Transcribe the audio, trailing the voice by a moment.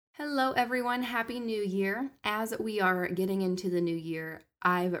Hello, everyone. Happy New Year. As we are getting into the new year,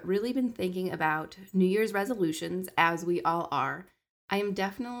 I've really been thinking about New Year's resolutions, as we all are. I am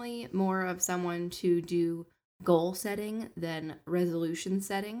definitely more of someone to do goal setting than resolution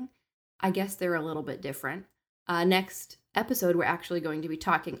setting. I guess they're a little bit different. Next episode, we're actually going to be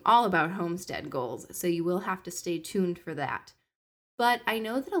talking all about homestead goals, so you will have to stay tuned for that. But I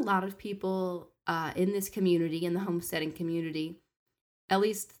know that a lot of people in this community, in the homesteading community, at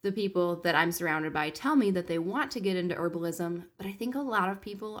least the people that I'm surrounded by, tell me that they want to get into herbalism, but I think a lot of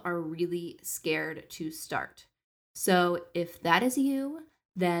people are really scared to start. So if that is you,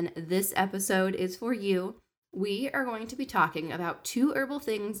 then this episode is for you. We are going to be talking about 2 herbal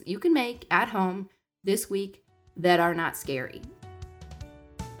things you can make at home this week that are not scary.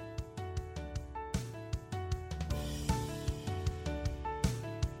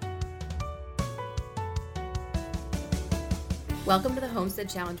 Welcome to the Homestead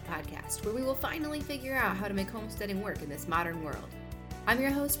Challenge podcast, where we will finally figure out how to make homesteading work in this modern world. I'm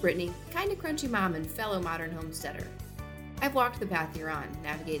your host, Brittany, kind of crunchy mom and fellow modern homesteader. I've walked the path you're on,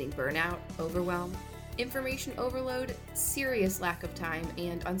 navigating burnout, overwhelm, information overload, serious lack of time,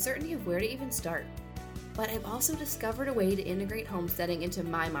 and uncertainty of where to even start. But I've also discovered a way to integrate homesteading into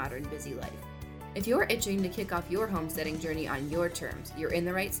my modern busy life. If you're itching to kick off your homesteading journey on your terms, you're in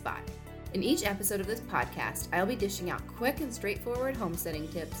the right spot. In each episode of this podcast, I'll be dishing out quick and straightforward homesteading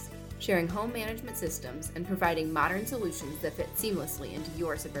tips, sharing home management systems, and providing modern solutions that fit seamlessly into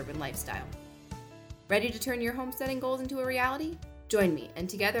your suburban lifestyle. Ready to turn your homesteading goals into a reality? Join me, and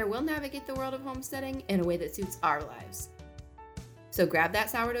together we'll navigate the world of homesteading in a way that suits our lives. So grab that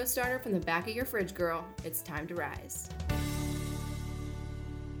sourdough starter from the back of your fridge, girl. It's time to rise.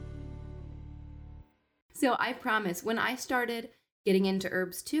 So I promise, when I started getting into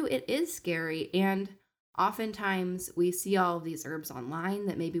herbs too, it is scary, and oftentimes we see all of these herbs online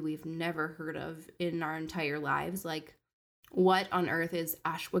that maybe we've never heard of in our entire lives, like what on earth is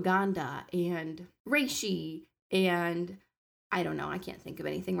ashwagandha and reishi, and I don't know, I can't think of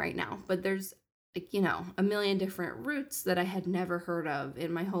anything right now, but there's a million different roots that I had never heard of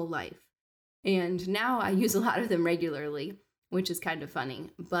in my whole life, and now I use a lot of them regularly, which is kind of funny.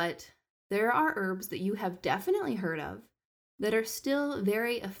 But there are herbs that you have definitely heard of that are still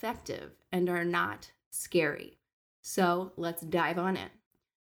very effective and are not scary. So let's dive on in.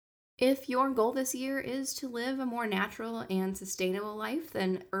 If your goal this year is to live a more natural and sustainable life,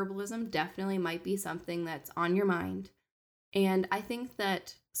 then herbalism definitely might be something that's on your mind. And I think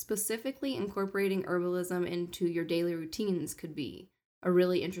that specifically incorporating herbalism into your daily routines could be a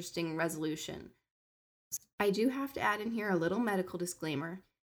really interesting resolution. I do have to add in here a little medical disclaimer.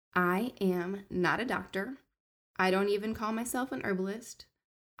 I am not a doctor. I don't even call myself an herbalist.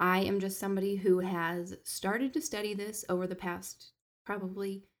 I am just somebody who has started to study this over the past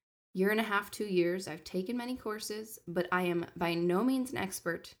probably 1.5 to 2 years. I've taken many courses, but I am by no means an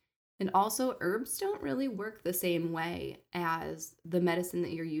expert. And also, herbs don't really work the same way as the medicine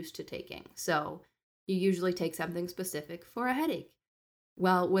that you're used to taking. So you usually take something specific for a headache.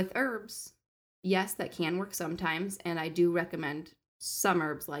 Well, with herbs, yes, that can work sometimes, and I do recommend some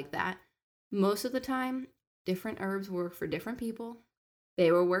herbs like that. Most of the time, different herbs work for different people.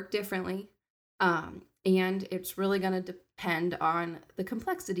 They will work differently. And it's really going to depend on the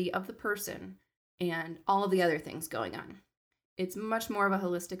complexity of the person and all of the other things going on. It's much more of a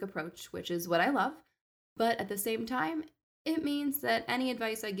holistic approach, which is what I love. But at the same time, it means that any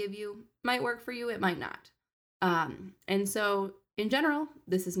advice I give you might work for you, it might not. And so, in general,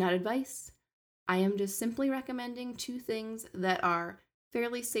 this is not advice. I am just simply recommending 2 things that are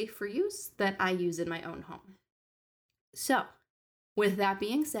fairly safe for use that I use in my own home. So, with that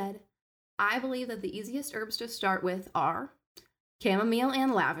being said, I believe that the easiest herbs to start with are chamomile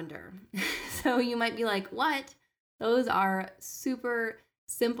and lavender. So you might be like, what? Those are super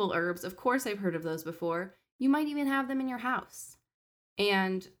simple herbs. Of course I've heard of those before. You might even have them in your house.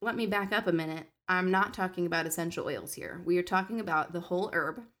 And let me back up a minute. I'm not talking about essential oils here. We are talking about the whole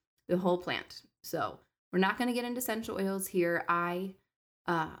herb, the whole plant. So we're not going to get into essential oils here. I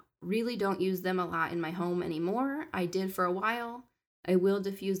really don't use them a lot in my home anymore. I did for a while. I will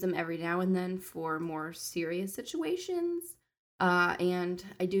diffuse them every now and then for more serious situations. And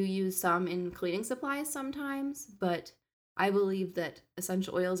I do use some in cleaning supplies sometimes, but I believe that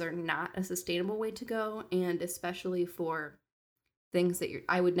essential oils are not a sustainable way to go, and especially for things that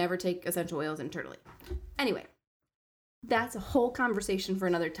I would never take essential oils internally. Anyway, that's a whole conversation for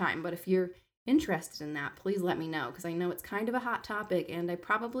another time, but if you're interested in that, please let me know, because I know it's kind of a hot topic, and I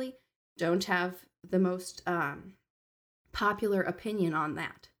probably don't have the most popular opinion on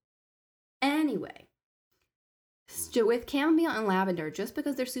that. Anyway, With chamomile and lavender, just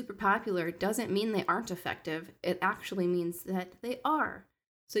because they're super popular doesn't mean they aren't effective. It actually means that they are.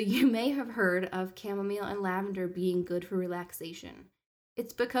 So you may have heard of chamomile and lavender being good for relaxation.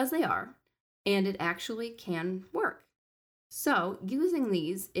 It's because they are, and it actually can work. So using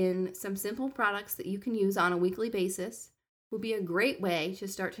these in some simple products that you can use on a weekly basis will be a great way to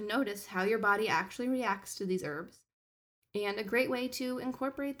start to notice how your body actually reacts to these herbs, and a great way to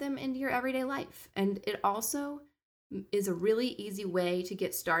incorporate them into your everyday life. And it also is a really easy way to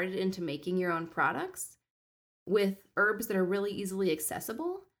get started into making your own products with herbs that are really easily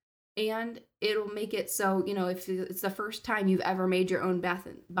accessible. And it'll make it so, if it's the first time you've ever made your own bath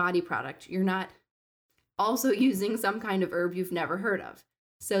and body product, you're not also using some kind of herb you've never heard of.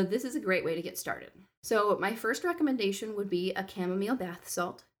 So this is a great way to get started. So my first recommendation would be a chamomile bath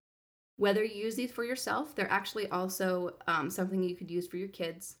salt. Whether you use these for yourself, they're actually also something you could use for your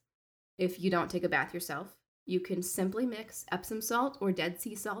kids if you don't take a bath yourself. You can simply mix Epsom salt or Dead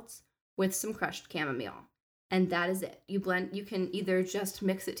Sea salts with some crushed chamomile. And that is it. You can either just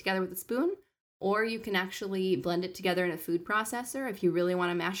mix it together with a spoon, or you can actually blend it together in a food processor if you really want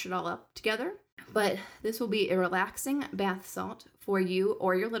to mash it all up together. But this will be a relaxing bath salt for you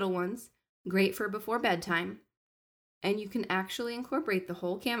or your little ones, great for before bedtime. And you can actually incorporate the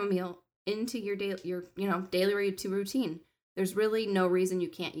whole chamomile into your daily routine. There's really no reason you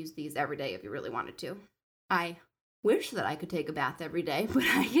can't use these every day if you really wanted to. I wish that I could take a bath every day, but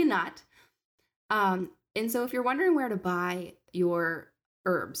I cannot. And so if you're wondering where to buy your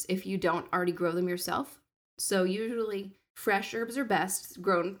herbs, if you don't already grow them yourself, so usually fresh herbs are best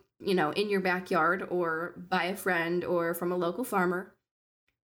grown, in your backyard or by a friend or from a local farmer.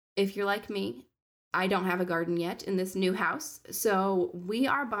 If you're like me, I don't have a garden yet in this new house, so we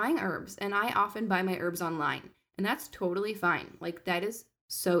are buying herbs, and I often buy my herbs online, and that's totally fine. Like, that is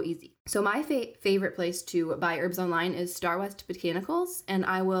so easy. So my favorite place to buy herbs online is Star West Botanicals, and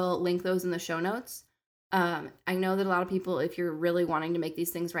I will link those in the show notes. I know that a lot of people, if you're really wanting to make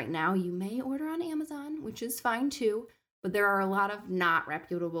these things right now, you may order on Amazon, which is fine too, but there are a lot of not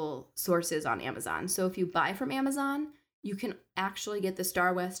reputable sources on Amazon. So if you buy from Amazon, you can actually get the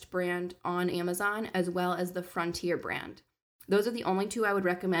Star West brand on Amazon as well as the Frontier brand. Those are the only two I would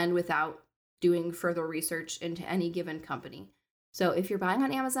recommend without doing further research into any given company. So if you're buying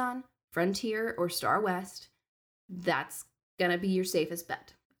on Amazon, Frontier, or Star West, that's going to be your safest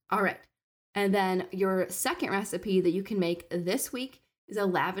bet. All right. And then your second recipe that you can make this week is a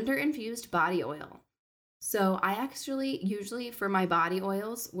lavender-infused body oil. So I actually, usually for my body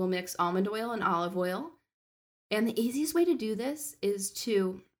oils, will mix almond oil and olive oil. And the easiest way to do this is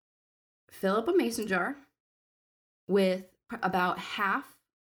to fill up a mason jar with about half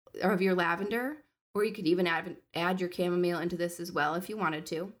of your lavender, or you could even add your chamomile into this as well if you wanted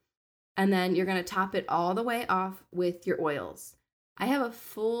to. And then you're going to top it all the way off with your oils. I have a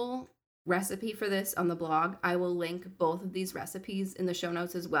full recipe for this on the blog. I will link both of these recipes in the show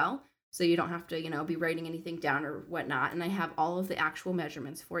notes as well, so you don't have to, be writing anything down or whatnot. And I have all of the actual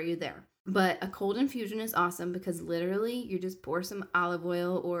measurements for you there. But a cold infusion is awesome because literally you just pour some olive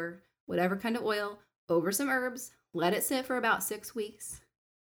oil or whatever kind of oil over some herbs, let it sit for about 6 weeks,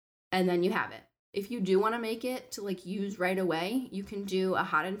 and then you have it. If you do want to make it to use right away, you can do a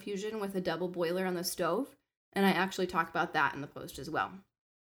hot infusion with a double boiler on the stove. And I actually talk about that in the post as well.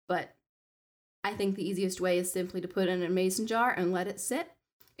 But I think the easiest way is simply to put it in a mason jar and let it sit.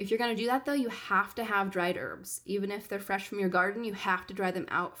 If you're going to do that, though, you have to have dried herbs. Even if they're fresh from your garden, you have to dry them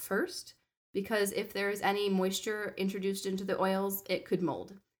out first, because if there is any moisture introduced into the oils, it could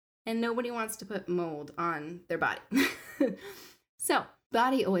mold. And nobody wants to put mold on their body. So,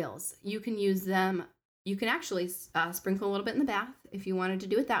 body oils, you can use them. You can actually sprinkle a little bit in the bath if you wanted to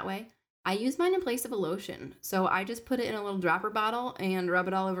do it that way. I use mine in place of a lotion. So I just put it in a little dropper bottle and rub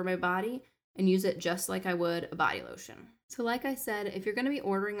it all over my body and use it just like I would a body lotion. So like I said, if you're going to be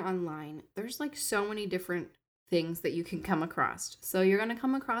ordering online, there's so many different things that you can come across. So you're going to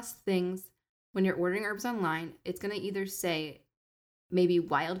come across things when you're ordering herbs online. It's going to either say maybe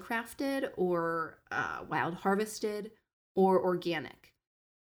wild crafted or wild harvested or organic.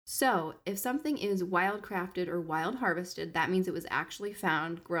 So if something is wild crafted or wild harvested, that means it was actually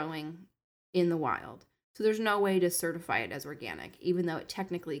found growing in the wild. So there's no way to certify it as organic, even though it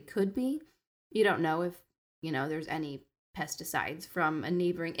technically could be. You don't know if, there's any pesticides from a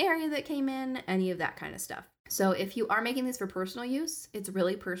neighboring area that came in, any of that kind of stuff. So if you are making these for personal use, it's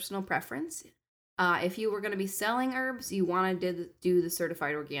really personal preference. If you were going to be selling herbs, you want to do the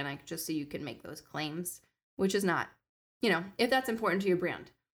certified organic just so you can make those claims, which is not, if that's important to your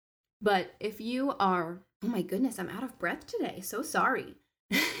brand. But if you are, oh my goodness, I'm out of breath today. So sorry.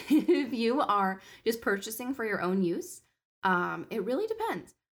 if you are just purchasing for your own use, it really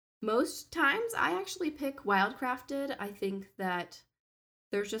depends. Most times I actually pick wildcrafted. I think that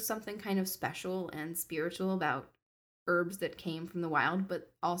there's just something kind of special and spiritual about herbs that came from the wild,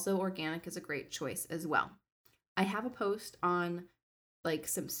 but also organic is a great choice as well. I have a post on like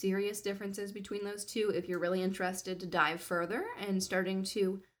some serious differences between those two if you're really interested to dive further and starting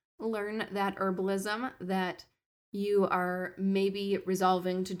to learn that herbalism that you are maybe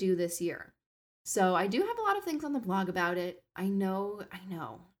resolving to do this year. So I do have a lot of things on the blog about it. I know.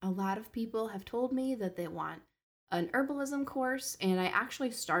 A lot of people have told me that they want an herbalism course, and I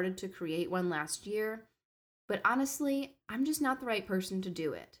actually started to create one last year. But honestly, I'm just not the right person to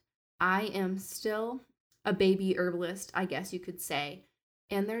do it. I am still a baby herbalist, I guess you could say.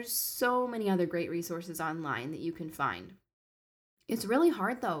 And there's so many other great resources online that you can find. It's really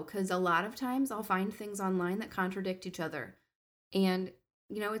hard though, because a lot of times I'll find things online that contradict each other. And,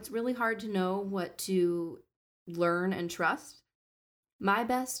 it's really hard to know what to learn and trust. My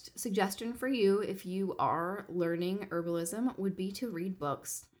best suggestion for you, if you are learning herbalism, would be to read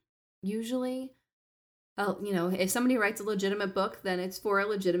books. Usually, if somebody writes a legitimate book, then it's for a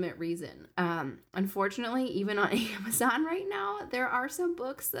legitimate reason. Unfortunately, even on Amazon right now, there are some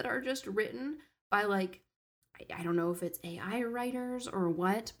books that are just written by I don't know if it's AI writers or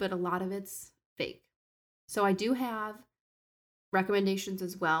what, but a lot of it's fake. So I do have recommendations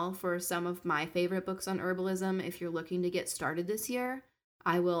as well for some of my favorite books on herbalism if you're looking to get started this year.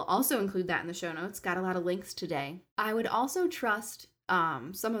 I will also include that in the show notes. Got a lot of links today. I would also trust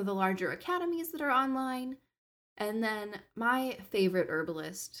some of the larger academies that are online. And then my favorite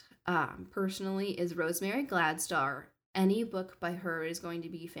herbalist personally is Rosemary Gladstar. Any book by her is going to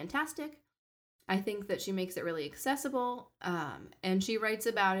be fantastic. I think that she makes it really accessible, and she writes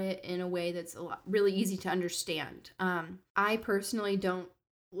about it in a way that's really easy to understand. I personally don't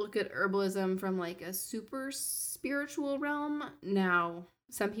look at herbalism from like a super spiritual realm. Now,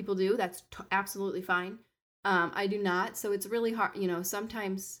 some people do. That's absolutely fine. I do not. So it's really hard.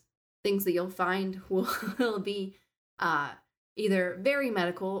 Sometimes things that you'll find will be either very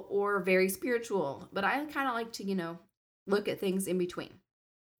medical or very spiritual. But I kind of like to, look at things in between.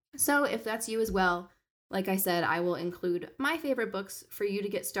 So if that's you as well, like I said, I will include my favorite books for you to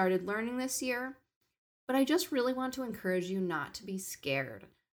get started learning this year. But I just really want to encourage you not to be scared.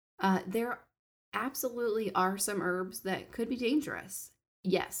 There absolutely are some herbs that could be dangerous.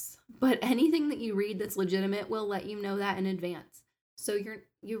 Yes, but anything that you read that's legitimate will let you know that in advance. So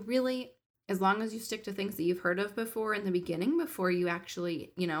you really, as long as you stick to things that you've heard of before in the beginning, before you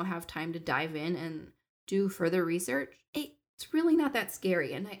actually, have time to dive in and do further research, it's really not that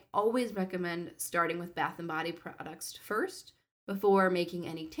scary. And I always recommend starting with Bath and Body products first before making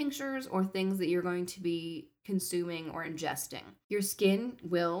any tinctures or things that you're going to be consuming or ingesting. Your skin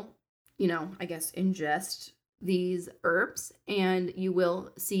will, ingest these herbs and you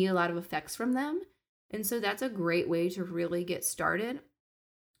will see a lot of effects from them. And so that's a great way to really get started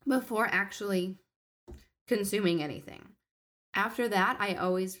before actually consuming anything. After that, I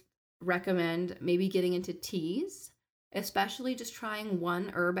always recommend maybe getting into teas, especially just trying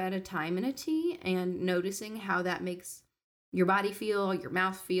one herb at a time in a tea and noticing how that makes your body feel, your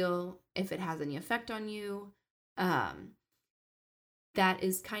mouth feel, if it has any effect on you. That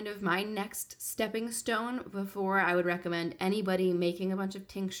is kind of my next stepping stone before I would recommend anybody making a bunch of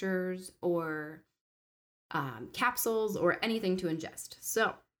tinctures or capsules or anything to ingest.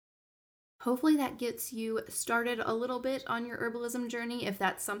 So hopefully that gets you started a little bit on your herbalism journey. If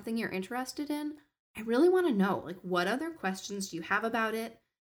that's something you're interested in, I really want to know, what other questions do you have about it?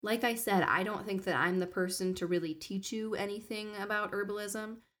 Like I said, I don't think that I'm the person to really teach you anything about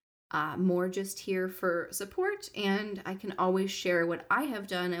herbalism. More just here for support, and I can always share what I have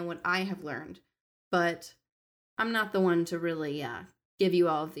done and what I have learned. But I'm not the one to really give you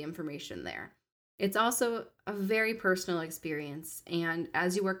all of the information there. It's also a very personal experience, and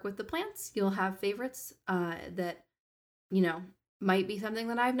as you work with the plants, you'll have favorites that, might be something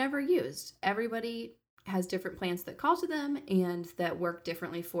that I've never used. Everybody has different plants that call to them and that work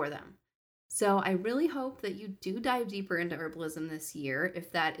differently for them. So I really hope that you do dive deeper into herbalism this year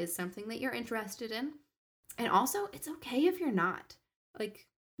if that is something that you're interested in. And also, it's okay if you're not.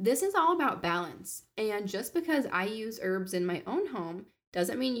 This is all about balance. And just because I use herbs in my own home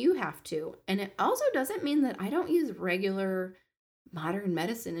doesn't mean you have to. And it also doesn't mean that I don't use regular modern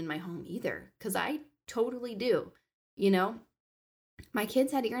medicine in my home either, because I totally do. My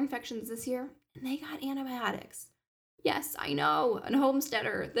kids had ear infections this year and they got antibiotics. Yes, I know, a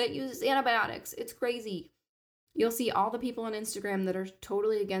homesteader that uses antibiotics. It's crazy. You'll see all the people on Instagram that are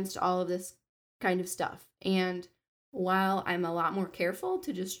totally against all of this kind of stuff. And While I'm a lot more careful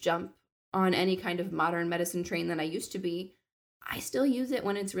to just jump on any kind of modern medicine train than I used to be, I still use it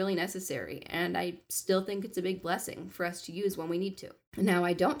when it's really necessary, and I still think it's a big blessing for us to use when we need to. Now,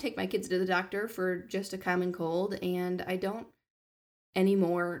 I don't take my kids to the doctor for just a common cold, and I don't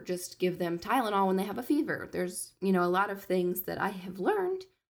anymore just give them Tylenol when they have a fever. There's, a lot of things that I have learned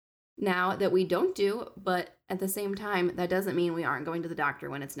now that we don't do, but at the same time, that doesn't mean we aren't going to the doctor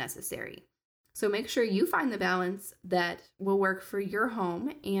when it's necessary. So make sure you find the balance that will work for your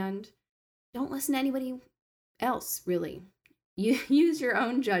home and don't listen to anybody else, really. You use your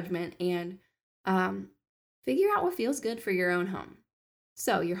own judgment and figure out what feels good for your own home.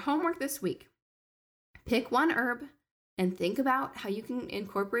 So your homework this week, pick one herb and think about how you can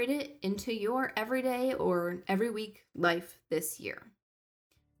incorporate it into your everyday or every week life this year.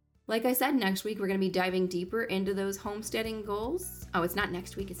 Like I said, next week we're going to be diving deeper into those homesteading goals. Oh, it's not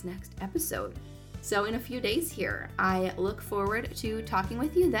next week, it's next episode. So in a few days here, I look forward to talking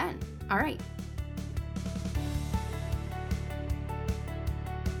with you then. All right.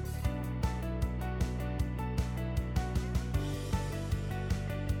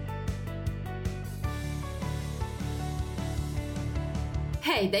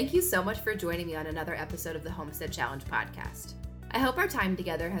 Hey, thank you so much for joining me on another episode of the Homestead Challenge podcast. I hope our time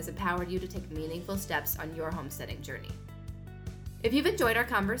together has empowered you to take meaningful steps on your homesteading journey. If you've enjoyed our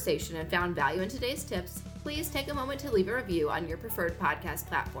conversation and found value in today's tips, please take a moment to leave a review on your preferred podcast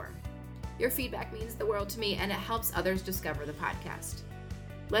platform. Your feedback means the world to me, and it helps others discover the podcast.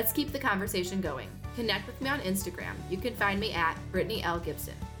 Let's keep the conversation going. Connect with me on Instagram. You can find me at Brittany L.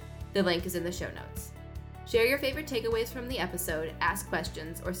 Gibson. The link is in the show notes. Share your favorite takeaways from the episode, ask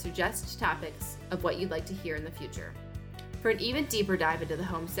questions, or suggest topics of what you'd like to hear in the future. For an even deeper dive into the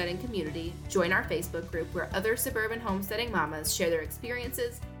homesteading community, join our Facebook group where other suburban homesteading mamas share their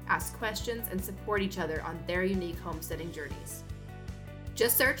experiences, ask questions, and support each other on their unique homesteading journeys.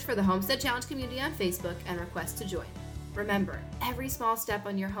 Just search for the Homestead Challenge community on Facebook and request to join. Remember, every small step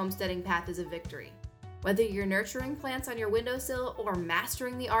on your homesteading path is a victory. Whether you're nurturing plants on your windowsill or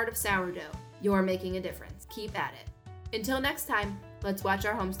mastering the art of sourdough, you're making a difference. Keep at it. Until next time, let's watch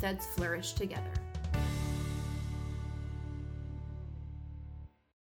our homesteads flourish together.